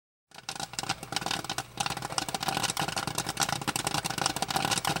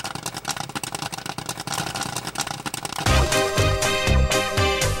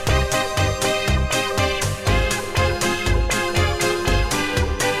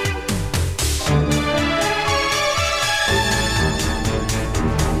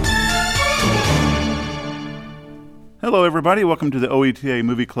Hello, everybody. Welcome to the OETA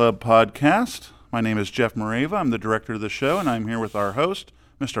Movie Club podcast. My name is Jeff Moreva. I'm the director of the show, and I'm here with our host,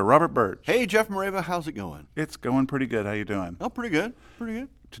 Mr. Robert Birch. Hey, Jeff Moreva. How's it going? It's going pretty good. How you doing? Oh, pretty good. Pretty good.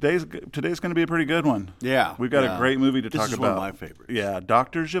 Today's going to be a pretty good one. Yeah. We've got a great movie to talk about. This is one of my favorites. Yeah,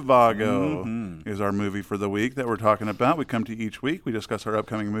 Dr. Zhivago is our movie for the week that we're talking about. We come to each week. We discuss our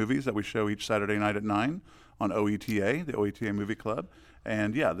upcoming movies that we show each Saturday night at 9 on OETA, the OETA Movie Club.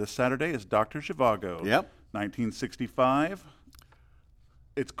 And yeah, this Saturday is Dr. Zhivago. Yep. 1965.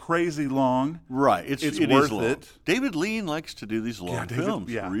 It's crazy long. Right. It's it worth is long. it. David Lean likes to do these long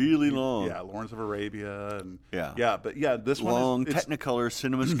films. Really long. Yeah, Lawrence of Arabia. And this long Technicolor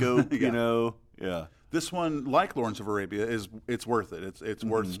CinemaScope, you know. Yeah. This one, like Lawrence of Arabia, it's worth it. It's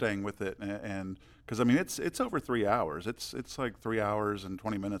worth staying with it, and because I mean it's over 3 hours. It's like 3 hours and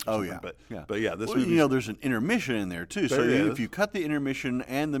 20 minutes. Or something. But yeah, this movie. You know, there's an intermission in there too. So if you cut the intermission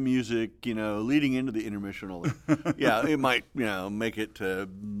and the music, you know, leading into the intermission, all that, yeah, it might make it to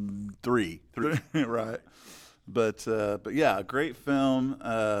three. Right. But yeah, great film.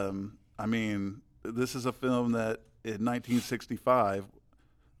 I mean, this is a film that in 1965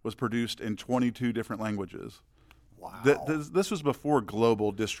 was produced in 22 different languages. Wow. This was before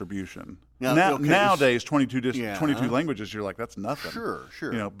global distribution. Nowadays, 22 languages, you're like, that's nothing. Sure.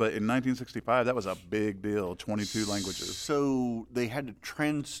 You know, but in 1965, that was a big deal, 22 languages. So they had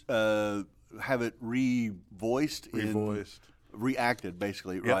to have it reacted,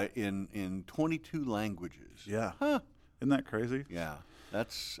 basically, right, in 22 languages. Yeah. Huh. Isn't that crazy? Yeah.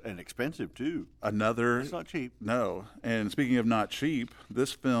 That's expensive too. It's not cheap. No. And speaking of not cheap,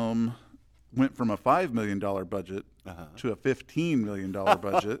 this film went from a $5 million budget to a $15 million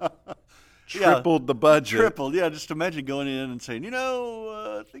budget. Tripled the budget. Tripled, yeah. Just imagine going in and saying,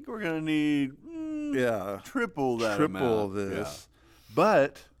 I think we're going to need triple that amount. Triple this. Yeah.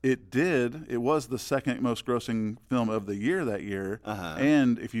 But it was the second most grossing film of the year that year.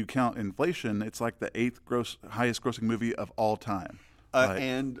 And if you count inflation, it's like the highest grossing movie of all time.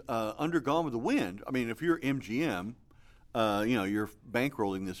 And under Gone with the Wind, I mean, if you're MGM, you're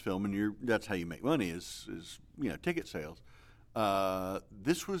bankrolling this film, and that's how you make money is ticket sales.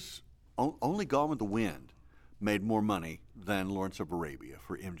 This was only Gone with the Wind made more money than Lawrence of Arabia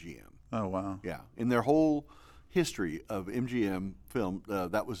for MGM. Oh wow! Yeah, in their whole history of MGM film,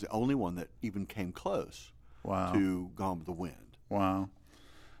 that was the only one that even came close. Wow. To Gone with the Wind. Wow.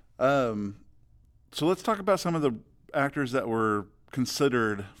 So let's talk about some of the actors that were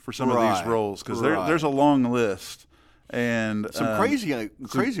considered for some of these roles, because there's a long list, and some crazy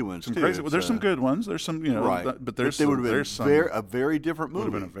ones too. There's some good ones. There's some but there's would have been a very different movie.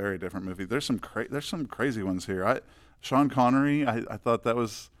 Would have been a very different movie. There's some crazy ones here. Sean Connery. I thought that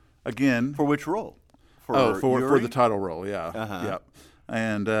was again for which role? For the title role. Yeah. Yep.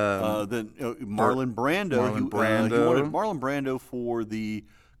 And then Marlon Brando. He wanted Marlon Brando for the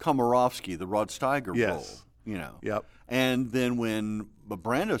Komarovsky, the Rod Steiger role. Yep. And then when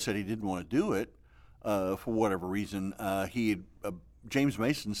Brando said he didn't want to do it for whatever reason, James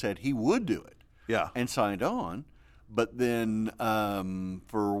Mason said he would do it. Yeah. And signed on, but then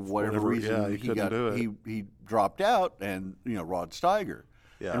for whatever reason he dropped out, and Rod Steiger.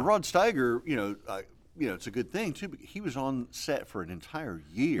 Yeah. And Rod Steiger, it's a good thing too. But he was on set for an entire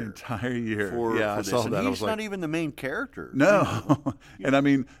year. For I saw that. And he's not even the main character. No, and I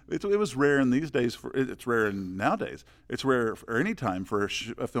mean it was rare in these days. It's rare nowadays. It's rare for any time for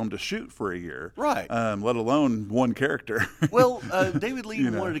a film to shoot for a year, right? Let alone one character. Well, David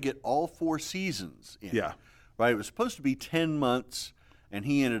Lean wanted to get all 4 seasons in. Yeah, right. It was supposed to be 10 months, and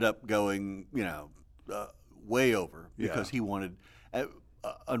he ended up going, way over because he wanted.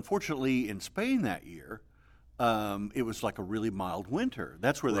 Unfortunately, in Spain that year, it was like a really mild winter.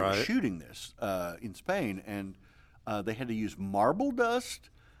 That's where they were shooting this in Spain, and they had to use marble dust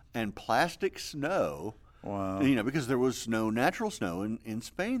and plastic snow. Wow! Because there was no natural snow in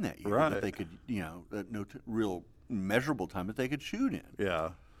Spain that year that they could, real measurable time that they could shoot in.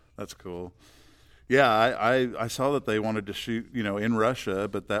 Yeah, that's cool. Yeah, I saw that they wanted to shoot, in Russia,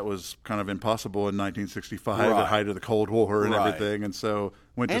 but that was kind of impossible in 1965, at the height of the Cold War and everything, and so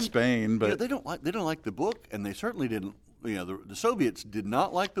went to Spain. But they don't like the book, and they certainly didn't. The Soviets did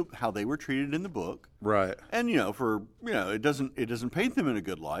not like how they were treated in the book, right? And it doesn't paint them in a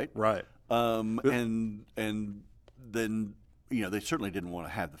good light, right? And then they certainly didn't want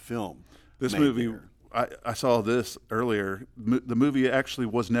to have the film. This movie. There. I saw this earlier. The movie actually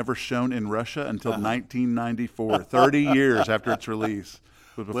was never shown in Russia until 1994, 30 years after its release,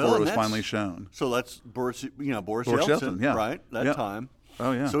 before it was finally shown. So that's Boris Yeltsin, right? That time.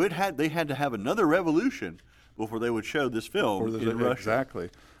 Oh yeah. So they had to have another revolution before they would show this film in Russia. Exactly.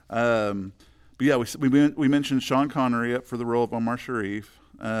 But yeah, we mentioned Sean Connery up for the role of Omar Sharif.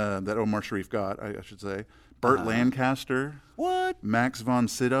 That Omar Sharif got, I should say. Burt Lancaster. What? Max von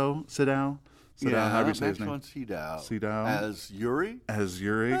Sydow. However you say his name. Max von Sydow. Sydow. As Yuri? As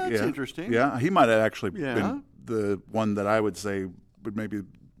Yuri. That's interesting. Yeah, he might have actually been the one that I would say would maybe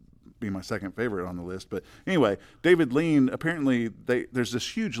be my second favorite on the list. But anyway, David Lean, apparently there's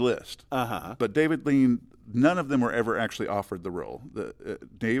this huge list. But David Lean, none of them were ever actually offered the role.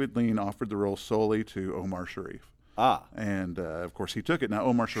 David Lean offered the role solely to Omar Sharif. And of course he took it. Now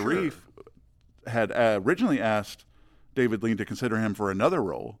Omar Sharif had originally asked David Lean to consider him for another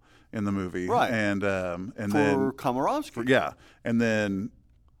role in the movie. Right. And for then Komarovsky. Yeah. And then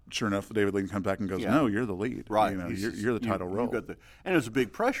sure enough, David Lean comes back and goes, "No, you're the lead. Right. You're the title role." And it was a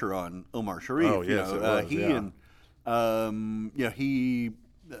big pressure on Omar Sharif. Oh, yes, it was.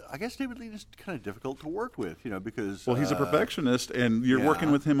 I guess David Lean is kind of difficult to work with, because he's a perfectionist, and you're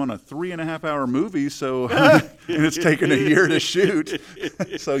working with him on a 3.5-hour movie, so and it's taken a year to shoot.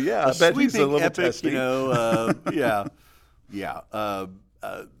 So I bet he's a little epic, testy.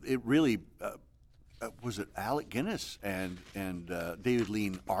 It really was it Alec Guinness and David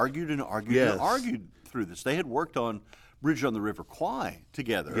Lean argued and argued through this. They had worked on Bridge on the River Kwai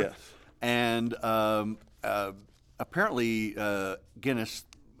together. Yes. And apparently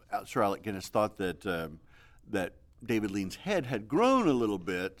Sir Alec Guinness thought that David Lean's head had grown a little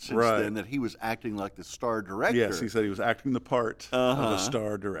bit since then, that he was acting like the star director. Yes, he said he was acting the part of a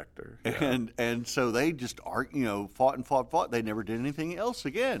star director. Yeah. And so they just fought. They never did anything else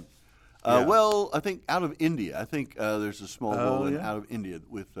again. Well, I think Out of India. I think there's a small role in Out of India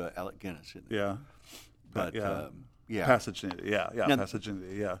with Alec Guinness in it. Yeah. But Passage in India. Yeah, Passage in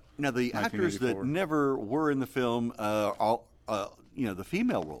India. Now the actors that never were in the film are the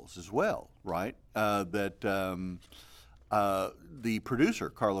female roles as well, right? The producer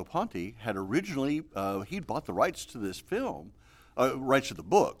Carlo Ponti had originally he'd bought the rights to this film, rights to the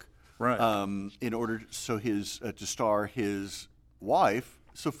book, right? In order to star his wife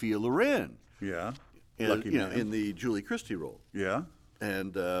Sophia Loren, in the Julie Christie role,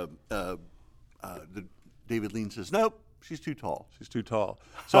 and David Lean says nope. She's too tall. She's too tall.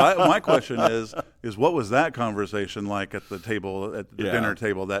 So my question is what was that conversation like at the table, at the dinner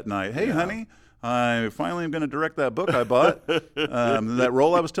table that night? Hey, honey, I finally am going to direct that book I bought. That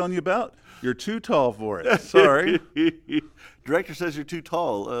role I was telling you about, you're too tall for it. Sorry. Director says you're too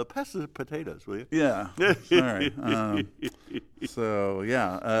tall. Pass the potatoes, will you? Yeah. Sorry. You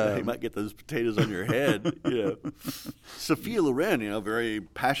might get those potatoes on your head. Sophia Loren, very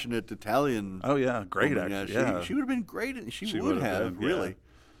passionate Italian. Oh yeah, great actor. She would have been great. She would have really.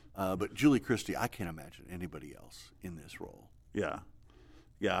 But Julie Christie, I can't imagine anybody else in this role. Yeah.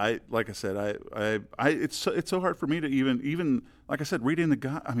 Yeah, like I said, it's so hard for me to even like I said, reading the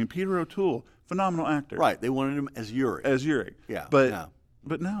guy. I mean, Peter O'Toole, phenomenal actor. Right, they wanted him as Yuri. Yeah, but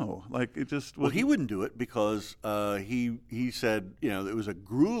no, like it just. Well, he wouldn't do it because he said it was a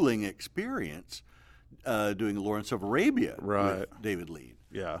grueling experience doing Lawrence of Arabia with David Lean.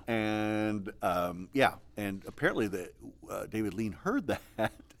 Yeah, and apparently David Lean heard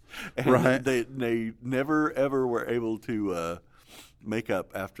that, and they never ever were able to. Make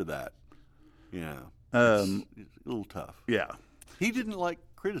up after that, it's a little tough. Yeah, he didn't like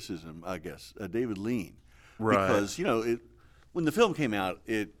criticism, I guess. David Lean, right? Because when the film came out,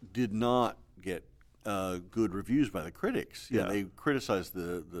 it did not get good reviews by the critics. They criticized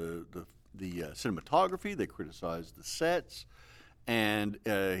the cinematography, they criticized the sets, and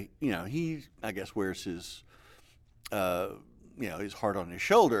he I guess wears his his heart on his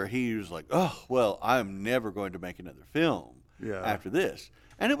shoulder. He was like, oh well, I'm never going to make another film. After this,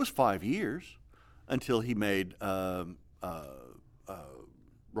 and it was 5 years until he made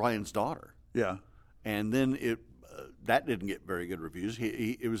Ryan's Daughter. Yeah, and then that didn't get very good reviews.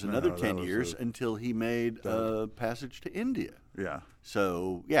 It was another 10 years until he made Passage to India. Yeah.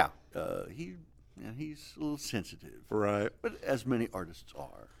 So he's a little sensitive, right? But as many artists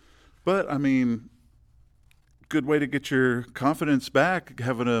are. But I mean, good way to get your confidence back,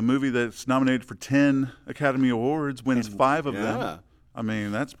 having a movie that's nominated for 10 Academy Awards, wins 5 of them. I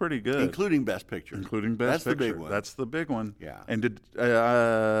mean, that's pretty good. Including Best Picture. That's the big one. That's the big one. Yeah. And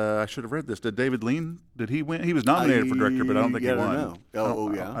I should have read this. Did David Lean, did he win? He was nominated for director, but I don't think he won.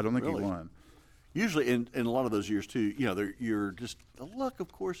 I don't think he won. Usually in a lot of those years, too, you're just, luck,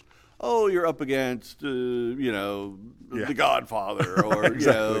 of course. Oh, you're up against, The Godfather or,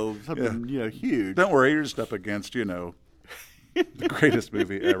 something, huge. Don't worry, you're just up against, the greatest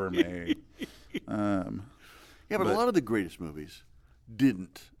movie ever made. But a lot of the greatest movies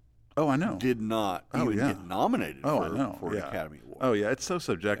didn't Oh, I know. did not even get nominated for an Academy Award. Oh, yeah. It's so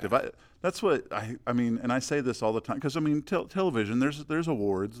subjective. Yeah. That's what I mean, and I say this all the time because I mean, television. There's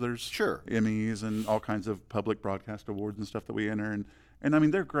awards. There's Emmys and all kinds of public broadcast awards and stuff that we enter, and I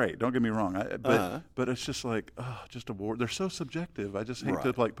mean they're great. Don't get me wrong. But it's just like just award. They're so subjective. I just hate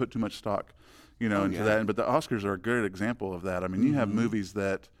to like put too much stock, into that. But the Oscars are a good example of that. I mean, you have movies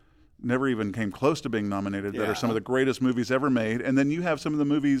that never even came close to being nominated that are some of the greatest movies ever made, and then you have some of the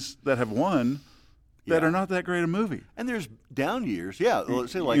movies that have won that are not that great a movie. And there's down years. Yeah,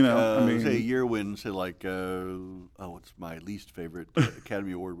 let's say like say a year when say like what's my least favorite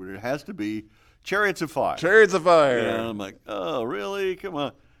Academy Award winner? It has to be Chariots of Fire. Chariots of Fire. And I'm like, oh really? Come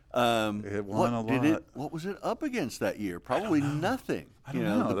on. It won a lot. What was it up against that year? Probably nothing. I don't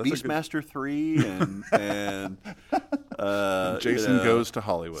know. The Beastmaster 3 and Jason Goes to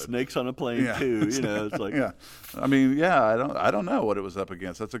Hollywood. Snakes on a Plane 2. It's like I mean, I don't know what it was up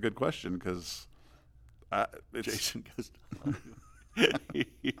against. That's a good question because Jason Goes to Hollywood.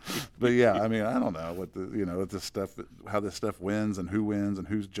 But yeah, I mean, I don't know what what this stuff, how this stuff wins and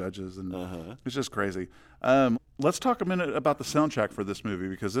who's judges, and it's just crazy. Let's talk a minute about the soundtrack for this movie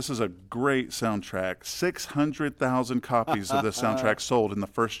because this is a great soundtrack. 600,000 copies of this soundtrack sold in the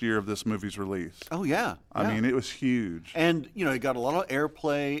first year of this movie's release. Oh yeah, I mean, it was huge, and it got a lot of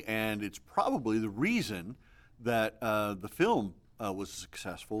airplay, and it's probably the reason that the film was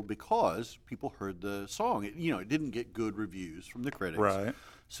successful because people heard the song. It didn't get good reviews from the critics. Right.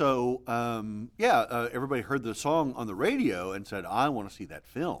 So, everybody heard the song on the radio and said, I want to see that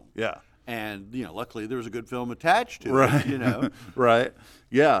film. Yeah. And, luckily there was a good film attached to it, Right.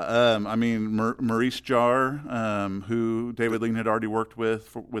 Yeah. I mean, Maurice Jarre, who David Lean had already worked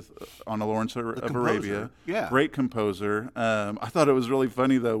with on The Lawrence of Arabia. Yeah. Great composer. I thought it was really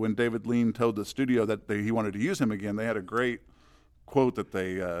funny, though, when David Lean told the studio that he wanted to use him again. They had a great quote that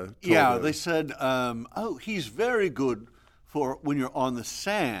they told they said, he's very good for when you're on the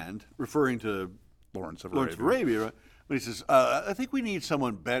sand, referring to Lawrence of Arabia. Right? But he says, I think we need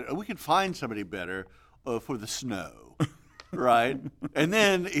someone better. We can find somebody better for the snow, right? And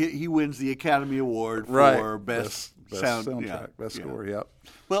then he wins the Academy Award for best soundtrack, best score. Yep.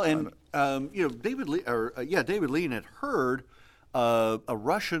 Well, and David Lean had heard a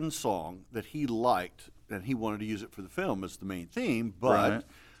Russian song that he liked, and he wanted to use it for the film as the main theme, but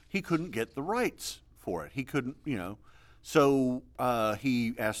he couldn't get the rights for it. He couldn't, so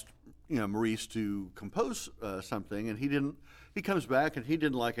he asked, Maurice to compose something, and he comes back and he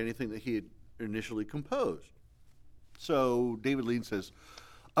didn't like anything that he had initially composed. So David Lean says,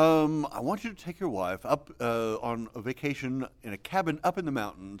 I want you to take your wife up on a vacation in a cabin up in the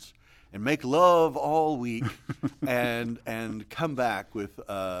mountains and make love all week and come back with,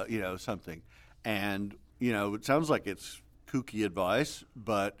 something. And, it sounds like it's kooky advice,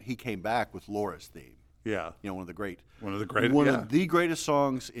 but he came back with Laura's theme. Yeah. One of the greatest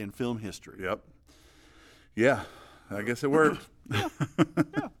songs in film history. Yep. Yeah. I guess it worked. Yeah.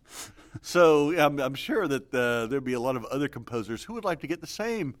 So I'm sure that there'd be a lot of other composers who would like to get the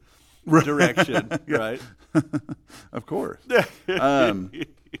same direction, right? Of course.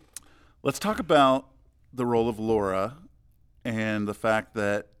 Let's talk about the role of Laura and the fact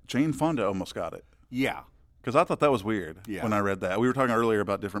that Jane Fonda almost got it. Yeah. Because I thought that was weird when I read that. We were talking earlier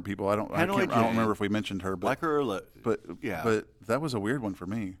about different people. I don't remember if we mentioned her, but like her, but that was a weird one for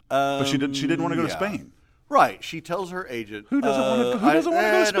me. But she didn't want to go to Spain. Right. She tells her agent, "Who doesn't want to go to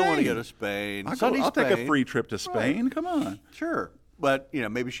Spain? I don't want to go to Spain. I'll take a free trip to Spain. Right. Come on." Sure, but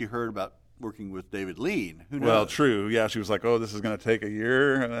maybe she heard about working with David Lean. Who knows? Well, true. Yeah, she was like, "Oh, this is going to take a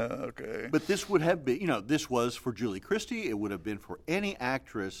year." Okay. But this would have been, this was for Julie Christie. It would have been for any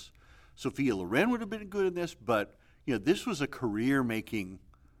actress. Sophia Loren would have been good in this, but this was a career-making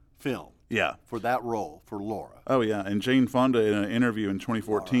film. Yeah, for that role for Laura. Oh yeah, and Jane Fonda in an interview in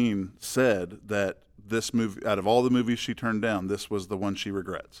 2014 said that this movie, out of all the movies she turned down, this was the one she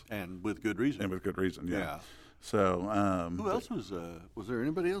regrets, and with good reason. Yeah. So who else was there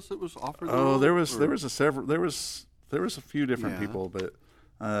anybody else that was offered? There was a few different people, but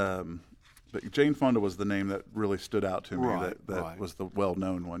Jane Fonda was the name that really stood out to me. That was the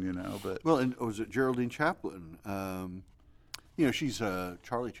well-known one, But and was it Geraldine Chaplin? She's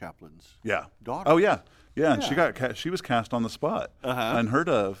Charlie Chaplin's daughter. Oh yeah. And she was cast on the spot. Unheard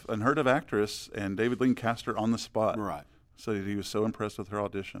of actress, and David Lean cast her on the spot. Right. So he was so impressed with her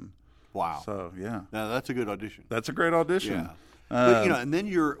audition. Wow. So yeah. Now that's a good audition. That's a great audition. Yeah. But and then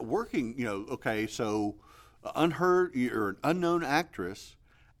you're working. Okay, so you're an unknown actress.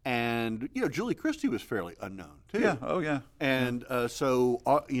 And, Julie Christie was fairly unknown, too. Yeah, oh, yeah. And so,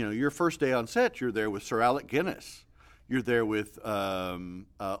 your first day on set, you're there with Sir Alec Guinness, You're there with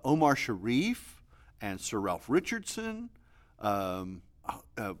Omar Sharif and Sir Ralph Richardson, Rod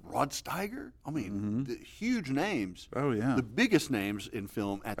Steiger. I mean, the huge names. Oh yeah, the biggest names in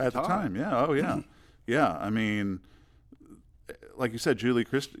film at the time. Yeah. Oh yeah, yeah. I mean, like you said, Julie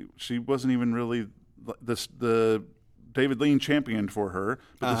Christie. She wasn't even really the David Lean championed for her,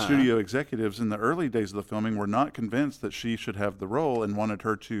 but the studio executives in the early days of the filming were not convinced that she should have the role and wanted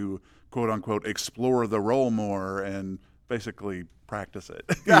her to, quote unquote, explore the role more and basically practice it.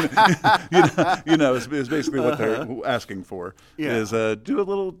 Is basically what they're asking for. Yeah. Is do a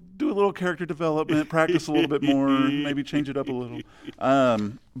little character development, practice a little bit more, maybe change it up a little.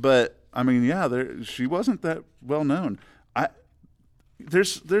 But I mean, yeah, she wasn't that well known.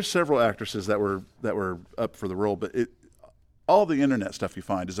 There's several actresses that were up for the role, but all the internet stuff you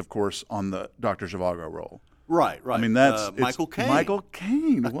find is, of course, on the Dr. Zhivago role. Right. I mean, that's Michael Caine. Michael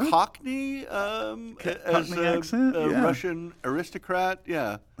Caine. A Cockney, Cockney accent, Russian aristocrat.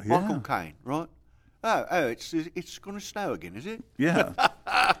 Yeah. Michael Caine, right? Oh, it's going to snow again, is it? Yeah.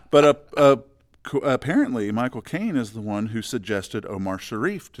 But apparently, Michael Caine is the one who suggested Omar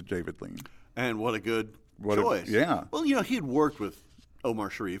Sharif to David Lean. And what a good choice. Yeah. Well, he had worked with Omar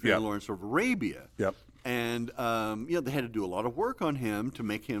Sharif in Lawrence of Arabia. Yep. And, they had to do a lot of work on him to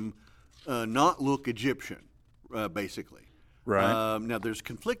make him not look Egyptian, basically. Right. Now, there's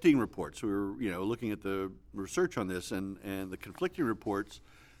conflicting reports. We were, looking at the research on this, and the conflicting reports,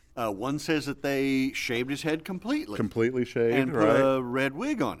 one says that they shaved his head completely. Completely shaved, and put right. a red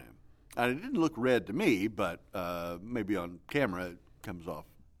wig on him. And it didn't look red to me, but maybe on camera it comes off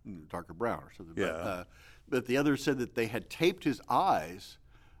darker brown or something. Yeah. But the other said that they had taped his eyes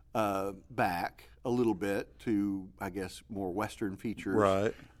back a little bit to, I guess, more Western features.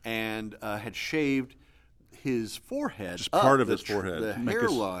 Right. And had shaved his forehead Just up, part of his forehead. the Make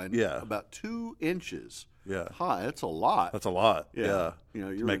hairline, yeah. about 2 inches Yeah. high. That's a lot. That's a lot. Yeah. Yeah.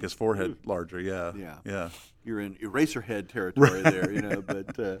 You're to make his forehead larger. Yeah. Yeah. Yeah. You're in Eraserhead territory there,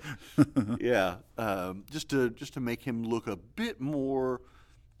 But just to make him look a bit more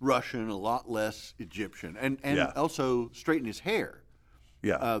Russian, a lot less Egyptian, and also straighten his hair.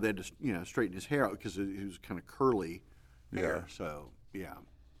 Yeah. They had to straighten his hair out because he was kind of curly hair. Yeah. So yeah.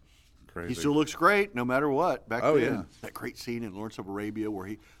 Crazy. He still looks great no matter what. Back then, yeah. that great scene in Lawrence of Arabia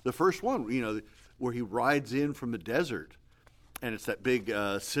where the first one, where he rides in from the desert, and it's that big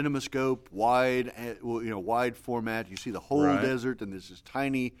cinemascope, wide format. You see the whole desert, and there's this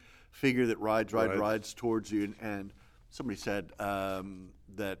tiny figure that rides towards you. And somebody said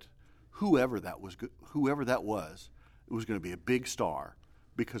that whoever that was, it was going to be a big star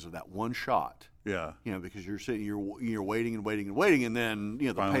because of that one shot. Yeah. Because you're sitting, you're waiting and waiting and waiting, and then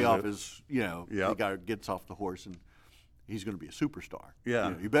the Finally payoff is the guy gets off the horse and he's going to be a superstar.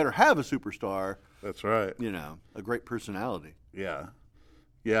 Yeah. You better have a superstar. That's right. A great personality. Yeah.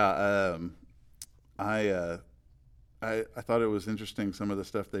 Yeah. I thought it was interesting some of the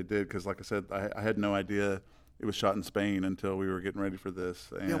stuff they did because, like I said, I had no idea it was shot in Spain until we were getting ready for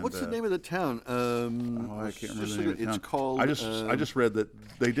this. And, what's the name of the town? I can't remember the name of the town. It's called. I just read that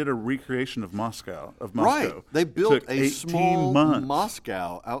they did a recreation of Moscow. Right. They built a 18 small months.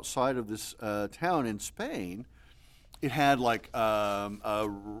 Moscow outside of this town in Spain. It had like a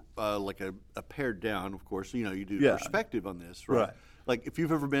pared down, of course. You do perspective on this, right? Like if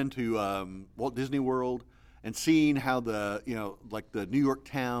you've ever been to Walt Disney World and seen how the the New York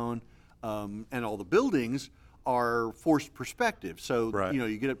town and all the buildings are forced perspective. So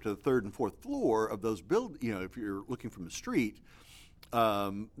you get up to the 3rd and 4th floor of those if you're looking from the street,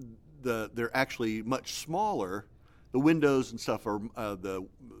 they're actually much smaller. The windows and stuff are the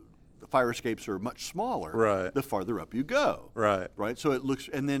fire escapes are much smaller. Right. The farther up you go. Right. Right. So it looks,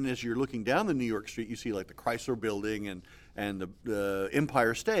 and then as you're looking down the New York street, you see like the Chrysler Building and the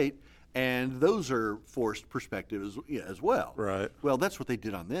Empire State. And those are forced perspective as well. Right. Well, that's what they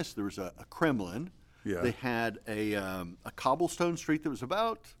did on this. There was a Kremlin. Yeah. They had a cobblestone street that was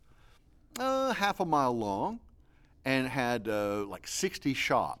about half a mile long, and had like 60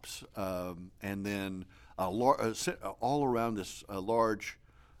 shops, and then all around this large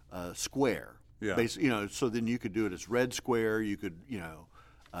square. Yeah. So then you could do it as Red Square. You could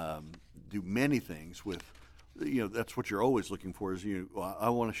do many things with. That's what you're always looking for is I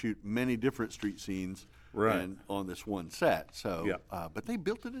want to shoot many different street scenes and on this one set. So, but they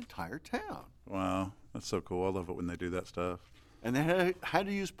built an entire town. Wow, that's so cool. I love it when they do that stuff. And they had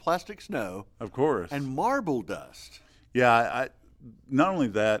to use plastic snow, of course, and marble dust. Yeah, I not only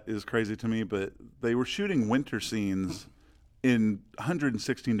that is crazy to me, but they were shooting winter scenes in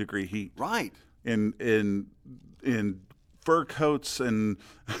 116-degree heat, right? In fur coats and.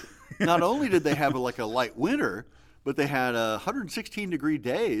 Not only did they have a light winter, but they had 116-degree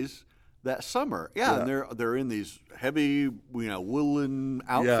days that summer. Yeah, and they're in these heavy, woolen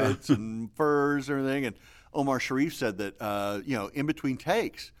outfits and furs and everything. And Omar Sharif said that, in between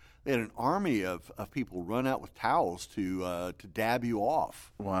takes, they had an army of people run out with towels to dab you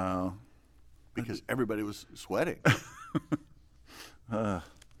off. Wow. Because everybody was sweating. The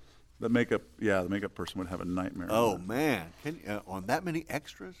makeup person would have a nightmare. Oh, man. On that many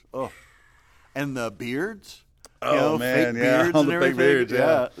extras? Oh. And the beards? Oh, man, fake beards all and the everything. fake beards,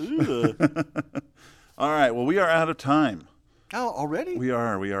 yeah. All right, well, we are out of time. Oh, already? We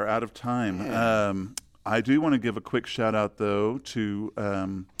are out of time. I do want to give a quick shout-out, though,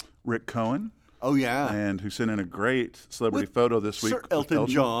 to Rick Cohen. Oh, yeah. And who sent in a great celebrity photo this week. Sir Elton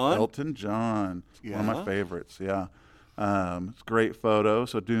John. Elton John. Yeah. One of my favorites, yeah. It's a great photo,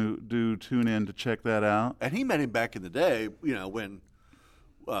 so do tune in to check that out. And he met him back in the day, when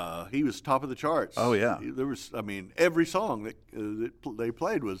he was top of the charts. Oh, yeah. There was, every song that they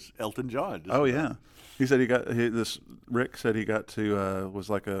played was Elton John. Oh, yeah. He said Rick said he got to,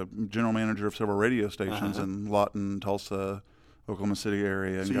 was like a general manager of several radio stations in Lawton, Tulsa, Oklahoma City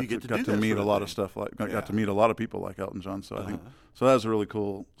area, and so got to meet a lot of stuff got to meet a lot of people like Elton John. So I think that was a really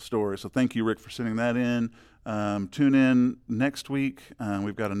cool story. So thank you, Rick, for sending that in. Tune in next week.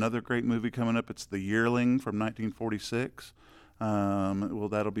 We've got another great movie coming up. It's The Yearling from 1946.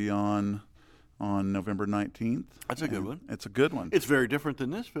 That'll be on November 19th. That's a good one. It's a good one. It's very different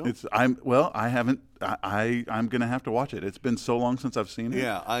than this film. I'm gonna have to watch it. It's been so long since I've seen it.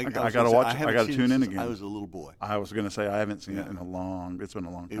 Yeah, I gotta watch it. I gotta tune in again. I was a little boy. I was gonna say I haven't seen it in it's been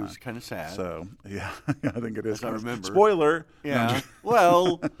a long time. It was kind of sad. So yeah, I think it is. As I remember. Spoiler. Yeah.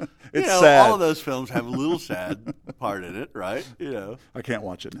 Well, it's sad. all of those films have a little sad part in it, right? I can't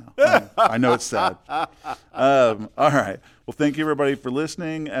watch it now. I know it's sad. All right. Well, thank you everybody for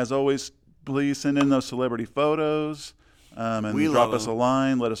listening. As always, please send in those celebrity photos and drop us a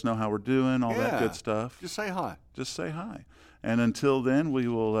line. Let us know how we're doing, all that good stuff. Just say hi. Just say hi. And until then, we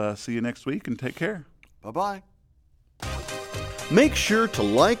will see you next week, and take care. Bye-bye. Make sure to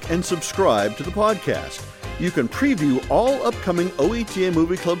like and subscribe to the podcast. You can preview all upcoming OETA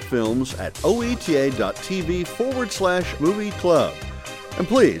Movie Club films at oeta.tv/movie club. And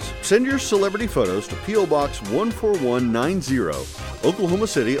please, send your celebrity photos to P.O. Box 14190, Oklahoma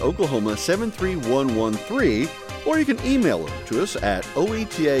City, Oklahoma 73113, or you can email them to us at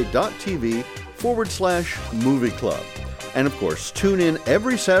oeta.tv/movie club. And of course, tune in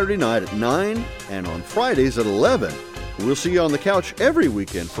every Saturday night at 9 and on Fridays at 11. We'll see you on the couch every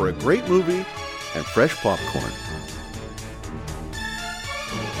weekend for a great movie and fresh popcorn.